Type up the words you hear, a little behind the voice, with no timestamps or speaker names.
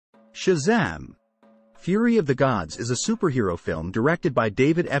Shazam! Fury of the Gods is a superhero film directed by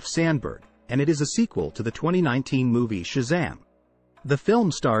David F. Sandberg, and it is a sequel to the 2019 movie Shazam. The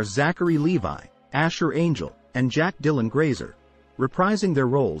film stars Zachary Levi, Asher Angel, and Jack Dylan Grazer, reprising their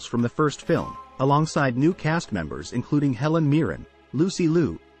roles from the first film, alongside new cast members including Helen Mirren, Lucy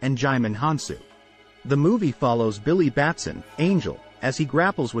Liu, and Djimon Hounsou. The movie follows Billy Batson, Angel, as he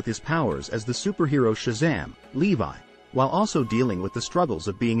grapples with his powers as the superhero Shazam, Levi, while also dealing with the struggles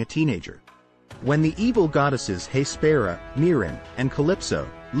of being a teenager. When the evil goddesses Hespera, Mirren, and Calypso,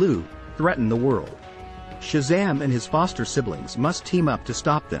 Liu, threaten the world, Shazam and his foster siblings must team up to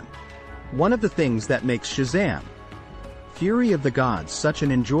stop them. One of the things that makes Shazam! Fury of the Gods such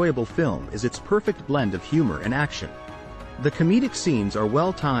an enjoyable film is its perfect blend of humor and action. The comedic scenes are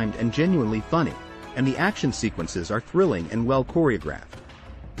well-timed and genuinely funny, and the action sequences are thrilling and well choreographed.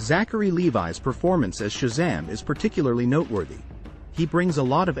 Zachary Levi's performance as Shazam is particularly noteworthy. He brings a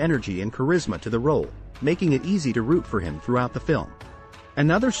lot of energy and charisma to the role, making it easy to root for him throughout the film.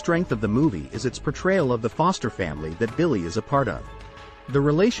 Another strength of the movie is its portrayal of the foster family that Billy is a part of. The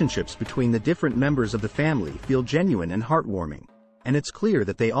relationships between the different members of the family feel genuine and heartwarming, and it's clear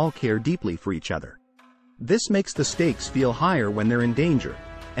that they all care deeply for each other. This makes the stakes feel higher when they're in danger,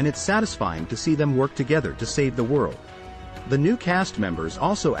 and it's satisfying to see them work together to save the world. The new cast members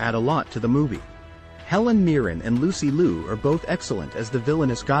also add a lot to the movie. Helen Mirren and Lucy Liu are both excellent as the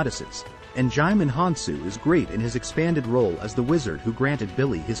villainous goddesses, and Djimon Hounsou is great in his expanded role as the wizard who granted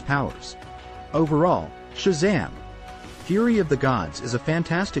Billy his powers. Overall, Shazam! Fury of the Gods is a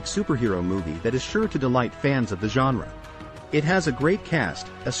fantastic superhero movie that is sure to delight fans of the genre. It has a great cast,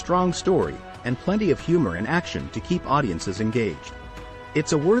 a strong story, and plenty of humor and action to keep audiences engaged.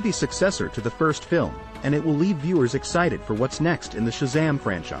 It's a worthy successor to the first film, and it will leave viewers excited for what's next in the Shazam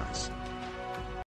franchise.